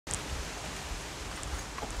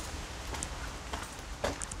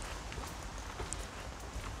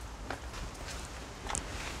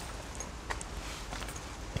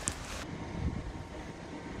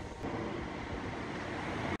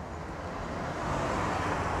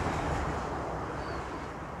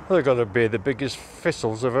They've got to be the biggest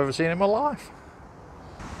thistles I've ever seen in my life.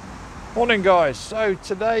 Morning guys, so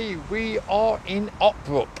today we are in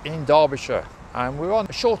Ockbrook in Derbyshire and we're on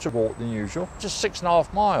a shorter walk than usual, just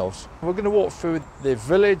 6.5 miles. We're going to walk through the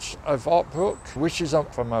village of Ockbrook, which is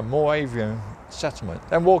up from a Moravian settlement.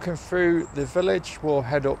 Then walking through the village, we'll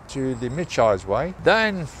head up to the Midshires Way,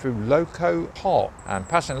 then through Locko Park and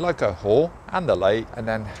passing Locko Hall and the lake, and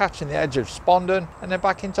then catching the edge of Spondon and then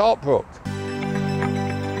back into Ockbrook.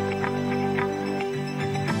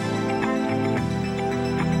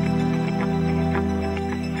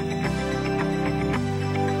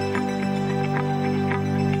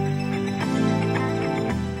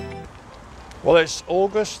 Well, it's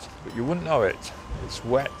August, but you wouldn't know it. It's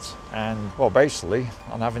wet and, well, basically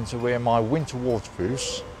I'm having to wear my winter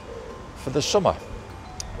waterproofs for the summer.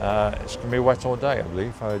 It's going to be wet all day, I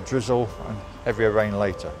believe, drizzle and heavier rain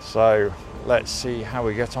later. So let's see how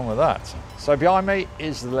we get on with that. So behind me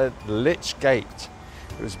is the Lich Gate.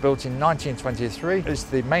 It was built in 1923. It's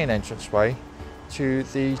the main entranceway to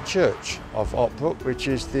the church of Ockbrook, which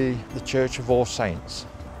is the Church of All Saints.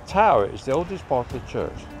 The tower is the oldest part of the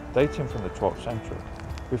church, dating from the 12th century,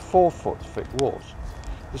 with 4-foot thick walls.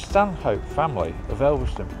 The Stanhope family of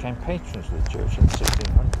Elveston became patrons of the church in the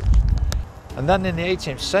 1600s. And then in the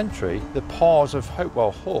 18th century, the Parrs of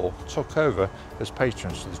Hopewell Hall took over as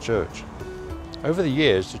patrons of the church. Over the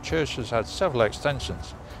years, the church has had several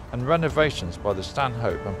extensions and renovations by the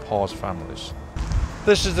Stanhope and Parrs families.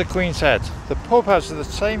 This is the Queen's Head. The pub has the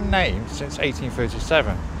same name since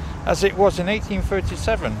 1837, as it was in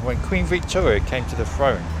 1837 when Queen Victoria came to the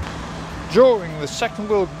throne. During the Second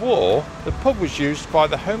World War, the pub was used by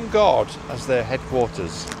the Home Guard as their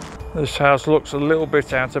headquarters. This house looks a little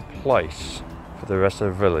bit out of place for the rest of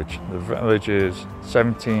the village. The village is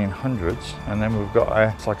 1700s, and then we've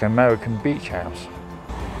got it's like an American beach house.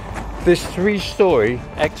 This 3-storey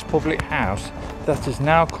ex-public house that is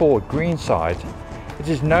now called Greenside, it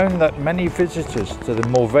is known that many visitors to the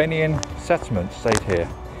Moravian Settlement stayed here.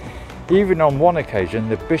 Even on one occasion,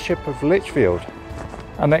 the Bishop of Lichfield.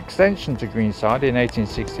 An extension to Greenside in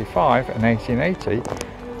 1865 and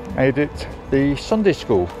 1880 made it the Sunday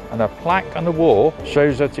school, and a plaque on the wall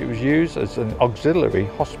shows that it was used as an auxiliary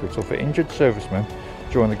hospital for injured servicemen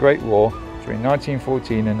during the Great War between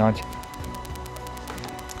 1914 and 19...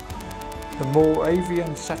 The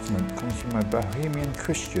Moravian Settlement comes from a Bohemian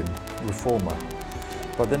Christian reformer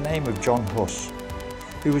by the name of John Huss,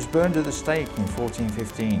 who was burned at the stake in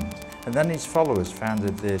 1415, and then his followers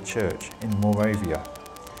founded their church in Moravia.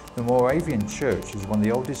 The Moravian Church is one of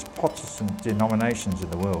the oldest Protestant denominations in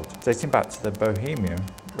the world, dating back to the Bohemian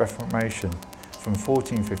Reformation from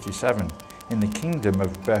 1457 in the Kingdom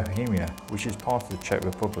of Bohemia, which is part of the Czech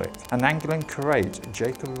Republic. An Anglican curate,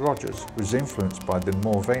 Jacob Rogers, was influenced by the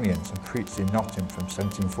Moravians and preached in Nottingham from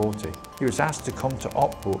 1740. He was asked to come to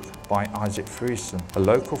Ockbrook by Isaac Friesen, a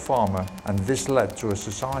local farmer, and this led to a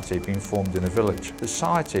society being formed in the village. The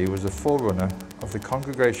society was the forerunner of the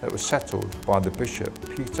congregation that was settled by the Bishop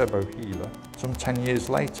Peter Bohila some 10 years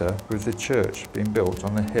later, with the church being built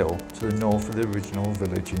on the hill to the north of the original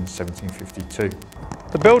village in 1752.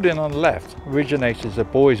 The building on the left originated as a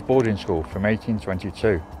boys' boarding school from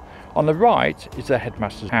 1822. On the right is the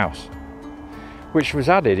headmaster's house, which was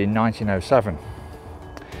added in 1907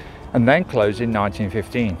 and then closed in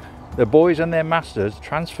 1915. The boys and their masters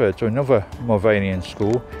transferred to another Moravian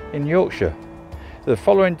school in Yorkshire. The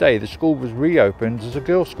following day, the school was reopened as a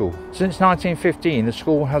girls' school. Since 1915, the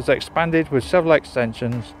school has expanded with several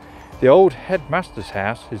extensions. The old headmaster's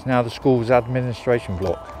house is now the school's administration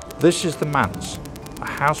block. This is the manse, a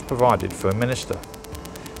house provided for a minister.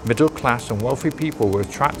 Middle class and wealthy people were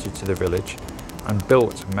attracted to the village and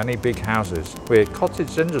built many big houses where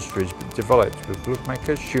cottage industries developed with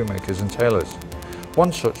bookmakers, shoemakers and tailors.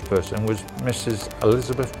 One such person was Mrs.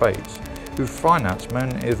 Elizabeth Bates, who financed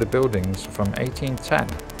many of the buildings from 1810,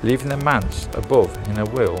 leaving the manse above in a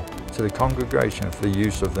will to the congregation for the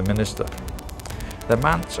use of the minister. The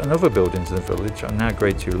manse and other buildings in the village are now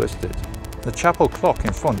Grade 2 listed. The chapel clock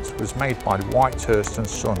in front was made by Whitehurst and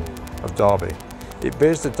Son of Derby. It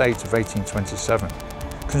bears the date of 1827.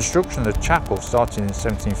 Construction of the chapel started in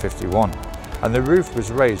 1751 and the roof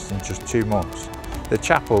was raised in just 2 months. The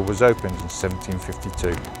chapel was opened in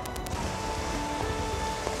 1752.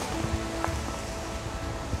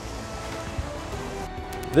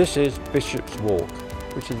 This is Bishop's Walk,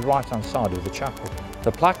 which is the right-hand side of the chapel.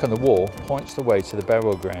 The plaque on the wall points the way to the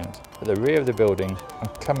burial ground at the rear of the building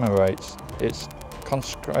and commemorates its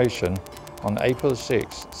consecration on April 6,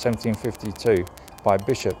 1752 by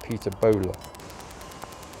Bishop Peter Bowler.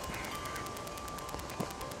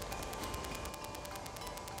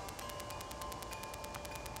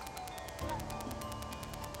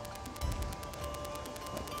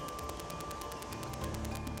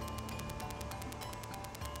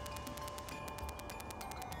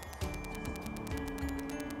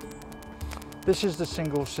 This is the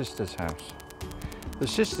single sisters' house. The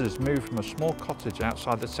sisters moved from a small cottage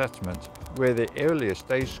outside the settlement where the earliest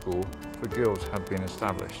day school for girls had been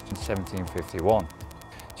established in 1751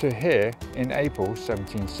 to here in April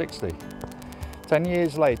 1760. 10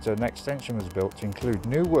 years later, an extension was built to include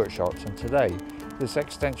new workshops, and today this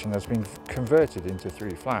extension has been converted into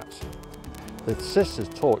 3 flats. The sisters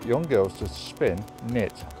taught young girls to spin,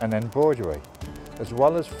 knit and embroidery, as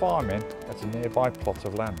well as farming at a nearby plot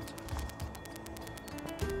of land.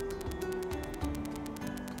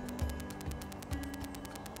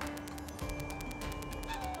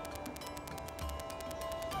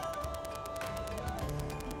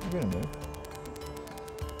 You're going to move.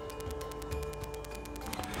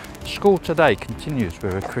 School today continues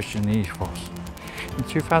with a Christian ethos. In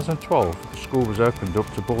 2012, the school was opened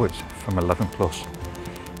up to boys from 11 plus,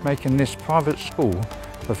 making this private school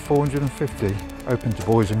of 450 open to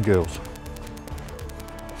boys and girls.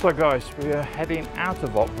 So guys, we are heading out of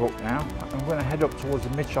Ockbrook now, and we're going to head up towards the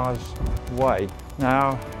Midshires Way.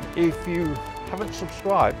 Now, if you haven't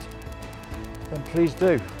subscribed, then please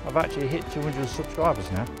do. I've actually hit 200 subscribers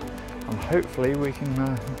now, and hopefully we can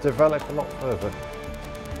develop a lot further.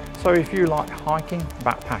 So if you like hiking,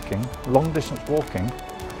 backpacking, long distance walking,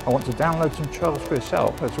 and want to download some trails for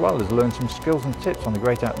yourself, as well as learn some skills and tips on the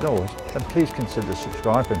great outdoors, then please consider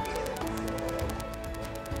subscribing.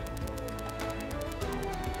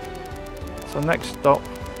 So next stop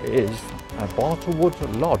is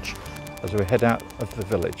Bartlewood Lodge as we head out of the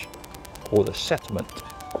village, or the settlement.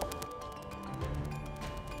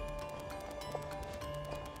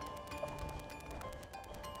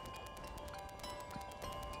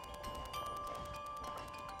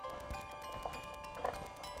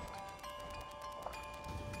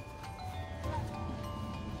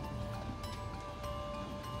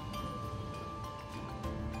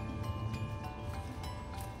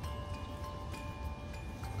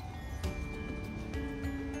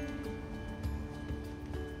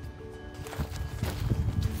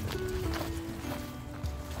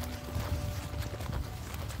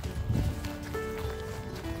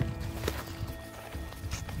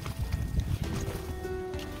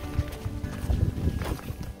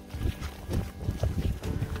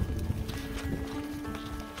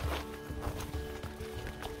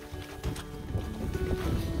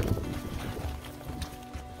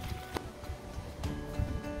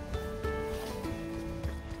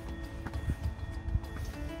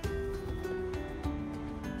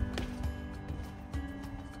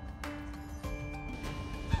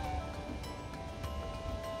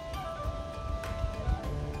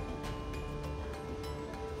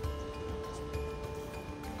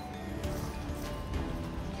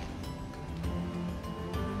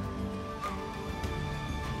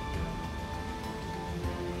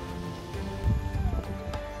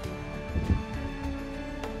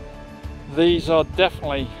 These are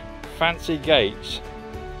definitely fancy gates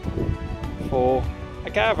for a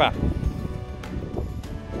caravan.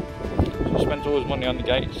 So spent all his money on the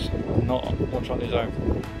gates, not much on his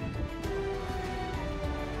own.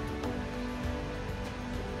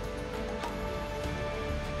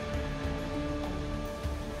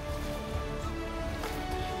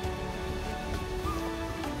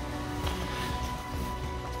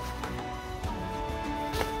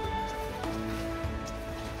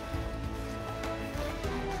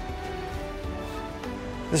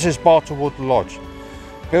 This is Bartlewood Lodge,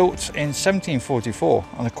 built in 1744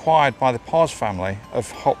 and acquired by the Pars family of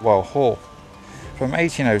Hopwell Hall from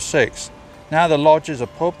 1806. Now the lodge is a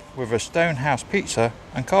pub with a stone house pizza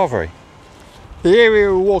and carvery. The area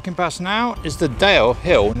we're walking past now is the Dale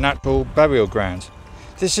Hill Natural Burial Ground.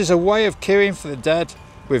 This is a way of caring for the dead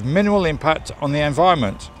with minimal impact on the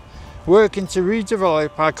environment, working to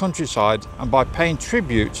redevelop our countryside and by paying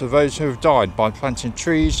tribute to those who have died by planting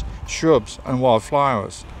trees, shrubs and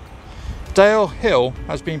wildflowers. Dale Hill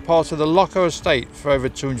has been part of the Locko estate for over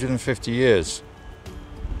 250 years.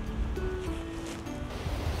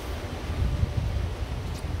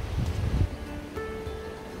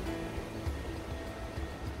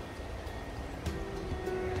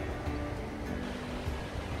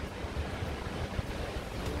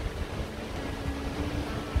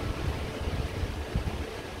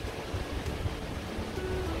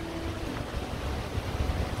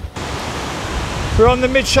 We're on the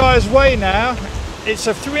Midshires Way now. It's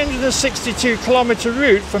a 362-kilometre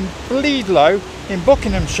route from Bleedlow in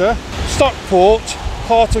Buckinghamshire, Stockport,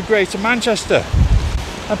 part of Greater Manchester,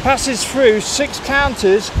 and passes through 6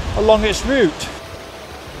 counties along its route.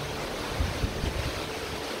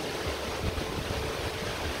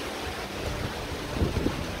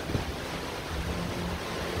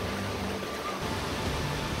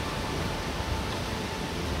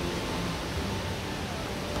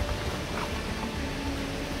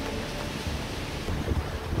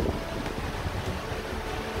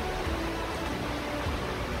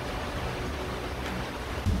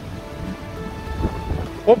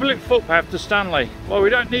 Public footpath to Stanley. Well, we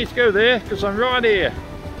don't need to go there because I'm right here.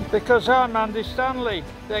 Because I'm Andy Stanley,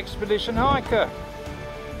 the expedition hiker.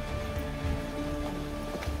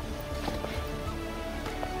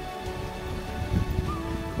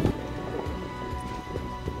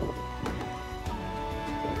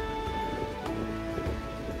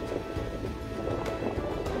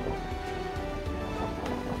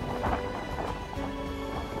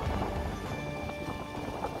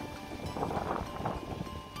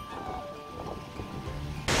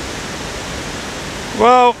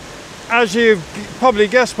 Well, as you've probably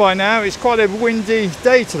guessed by now, it's quite a windy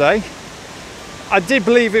day today. I did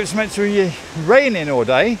believe it was meant to be raining all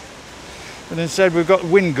day, but instead we've got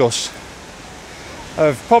wind gusts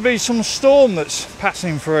of probably some storm that's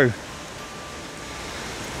passing through.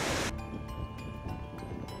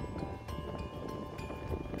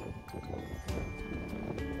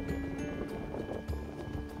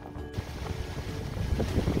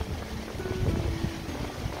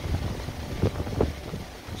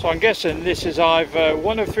 So I'm guessing this is either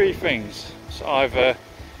one of three things. It's either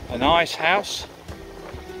an ice house,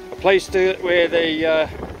 a place where they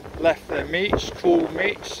left their meats, cool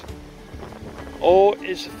meats, or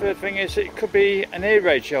it's the third thing is it could be an air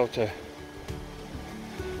raid shelter.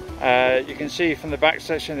 You can see from the back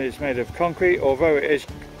section it's made of concrete, although it is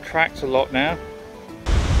cracked a lot now.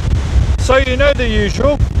 So you know the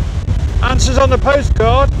usual. Answers on the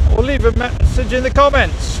postcard or leave a message in the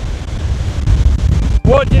comments.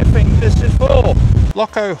 What do you think this is for?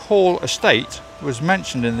 Locko Hall Estate was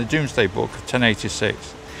mentioned in the Domesday Book of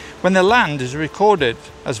 1086, when the land is recorded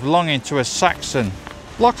as belonging to a Saxon.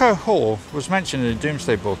 Locko Hall was mentioned in the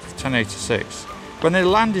Domesday Book of 1086, when the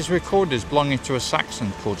land is recorded as belonging to a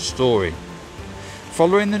Saxon called Story.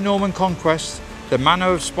 Following the Norman conquest, the manor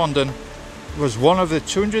of Spondon was one of the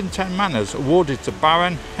 210 manors awarded to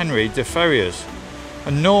Baron Henry de Ferriers,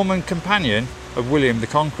 a Norman companion of William the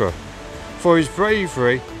Conqueror, for his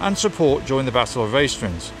bravery and support during the Battle of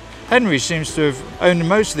Hastings. Henry seems to have owned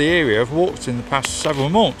most of the area I've walked in the past several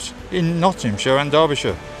months in Nottinghamshire and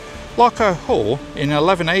Derbyshire. Locko Hall, in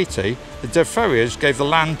 1180, the de Ferriers gave the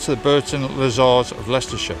land to the Burton Lazars of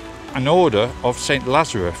Leicestershire, an order of St.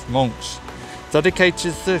 Lazarus monks,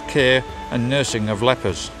 dedicated to the care and nursing of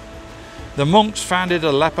lepers. The monks founded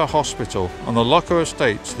a leper hospital on the Locko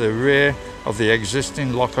estate to the rear of the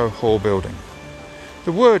existing Locko Hall building.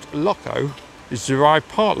 The word Locko is derived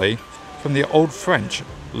partly from the Old French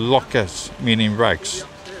loques, meaning rags.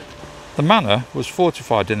 The manor was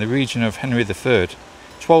fortified in the region of Henry III,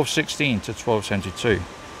 1216 to 1272,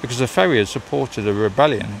 because the Ferriers supported a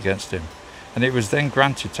rebellion against him, and it was then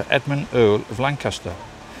granted to Edmund, Earl of Lancaster.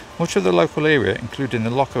 Much of the local area, including the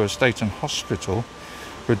Locko estate and hospital,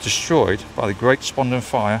 were destroyed by the Great Spondon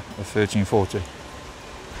Fire of 1340.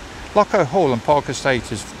 Locko Hall and Park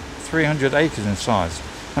Estate is 300 acres in size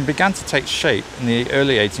and began to take shape in the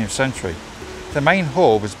early 18th century. The main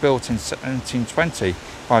hall was built in 1720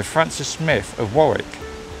 by Francis Smith of Warwick.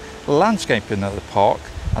 The landscaping of the park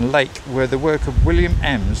and lake were the work of William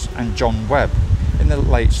Ems and John Webb in the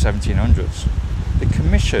late 1700s. The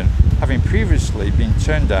commission having previously been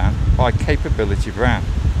turned down by Capability Brown.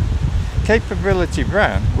 Capability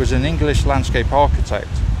Brown was an English landscape architect.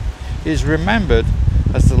 He is remembered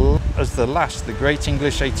as the last of the great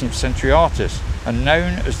English 18th century artists and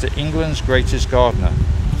known as England's greatest gardener.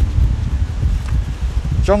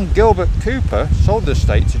 John Gilbert Cooper sold the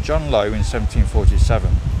estate to John Lowe in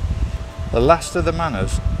 1747. The last of the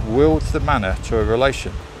manors willed the manor to a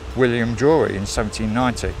relation, William Drury, in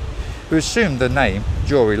 1790, who assumed the name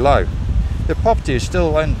Drury Lowe. The property is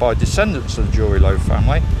still owned by descendants of the Drury Lowe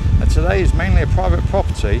family and today is mainly a private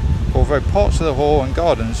property, although parts of the hall and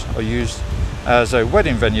gardens are used as a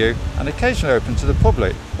wedding venue and occasionally open to the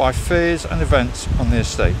public by fairs and events on the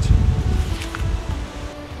estate.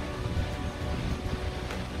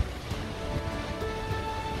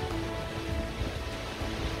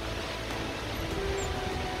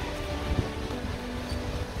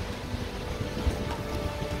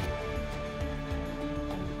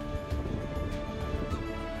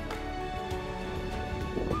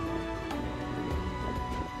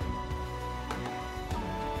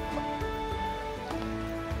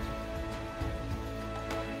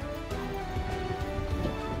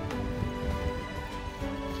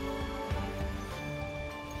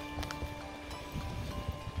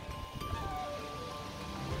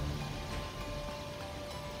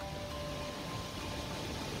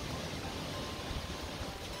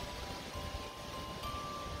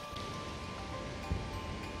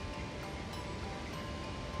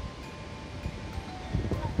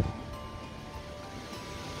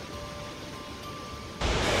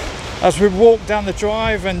 As we walk down the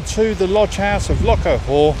drive and to the lodge house of Locko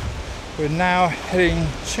Hall, we're now heading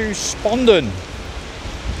to Spondon.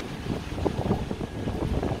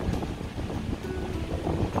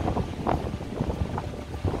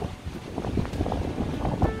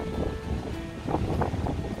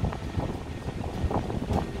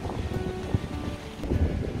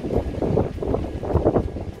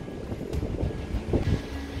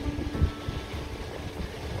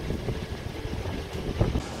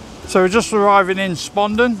 So we're just arriving in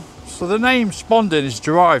Spondon. So the name Spondon is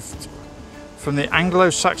derived from the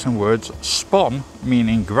Anglo-Saxon words spon,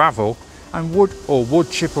 meaning gravel, and wood or wood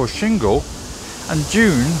chip or shingle, and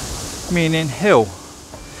dune, meaning hill,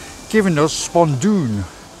 giving us Spondun.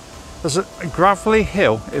 As a gravelly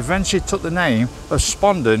hill eventually took the name of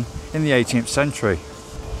Spondon in the 18th century.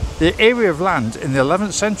 The area of land in the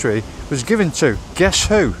 11th century was given to, guess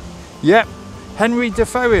who? Yep, Henry de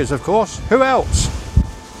Ferriers, of course. Who else?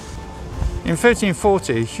 In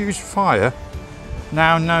 1340, a huge fire,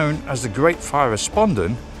 now known as the Great Fire of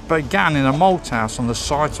Spondon, began in a malt house on the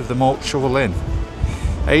site of the Malt Shovel Inn.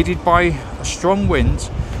 Aided by a strong wind,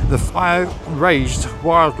 the fire raged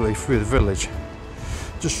wildly through the village,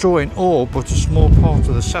 destroying all but a small part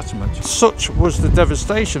of the settlement. Such was the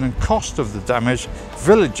devastation and cost of the damage,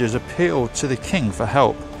 villagers appealed to the king for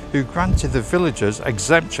help, who granted the villagers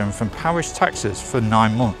exemption from parish taxes for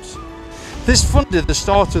 9 months. This funded the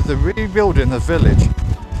start of the rebuilding of the village,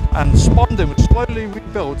 and Spondon was slowly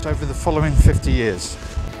rebuilt over the following 50 years.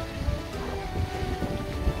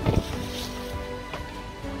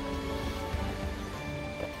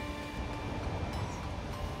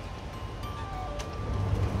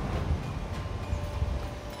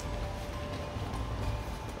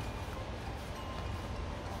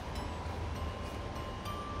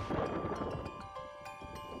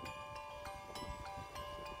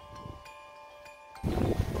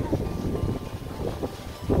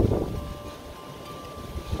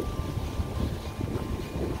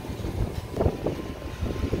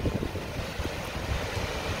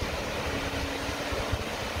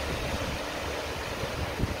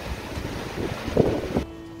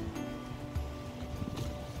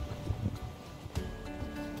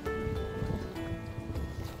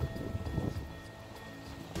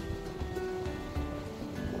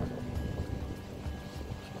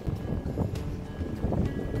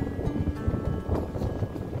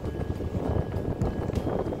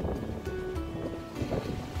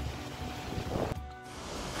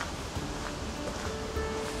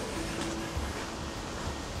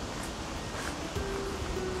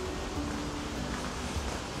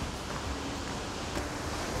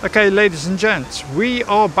 Okay, ladies and gents, we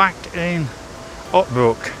are back in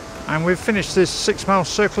Ockbrook and we've finished this 6-mile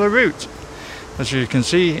circular route. As you can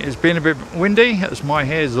see, it's been a bit windy as my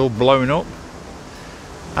hair is all blown up,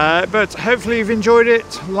 but hopefully you've enjoyed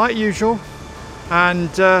it like usual,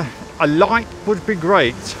 and a like would be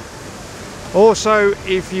great. Also,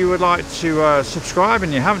 if you would like to subscribe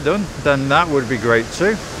and you haven't done, then that would be great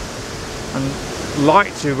too. And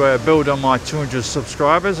like to build on my 200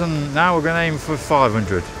 subscribers, and now we're going to aim for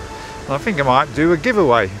 500. I think I might do a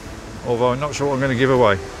giveaway, although I'm not sure what I'm going to give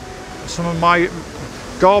away. Some of my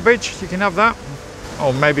garbage, you can have that,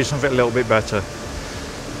 or maybe something a little bit better.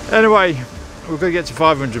 Anyway, we're going to get to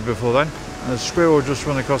 500 before then, and a squirrel just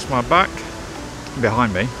run across my back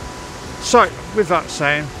behind me. So with that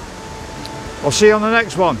saying, I'll see you on the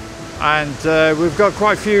next one, and we've got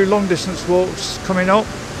quite a few long distance walks coming up.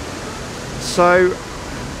 So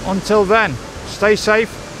until then, stay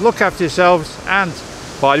safe, look after yourselves, and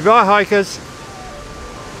bye bye hikers.